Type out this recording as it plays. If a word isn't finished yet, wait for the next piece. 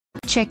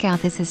Check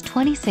out this is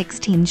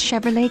 2016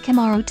 Chevrolet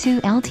Camaro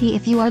 2LT.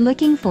 If you are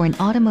looking for an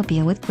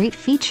automobile with great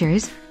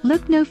features,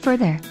 look no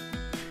further.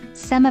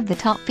 Some of the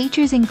top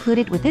features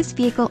included with this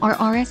vehicle are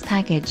RS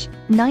package,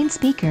 9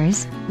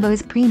 speakers,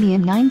 Bose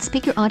Premium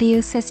 9-speaker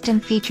audio system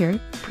feature,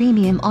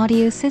 premium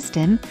audio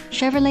system,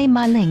 Chevrolet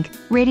MyLink,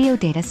 radio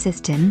data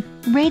system,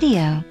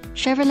 radio,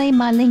 Chevrolet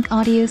MyLink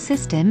audio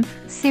system,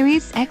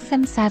 Sirius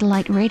XM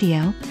satellite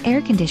radio,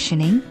 air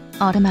conditioning,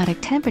 automatic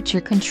temperature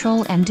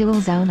control and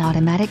dual-zone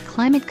automatic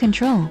climate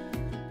control.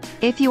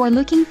 If you are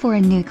looking for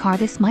a new car,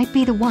 this might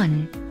be the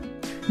one.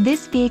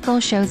 This vehicle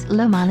shows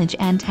low mileage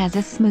and has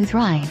a smooth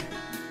ride.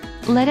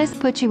 Let us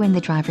put you in the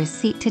driver's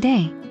seat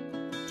today.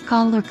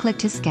 Call or click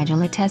to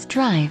schedule a test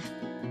drive.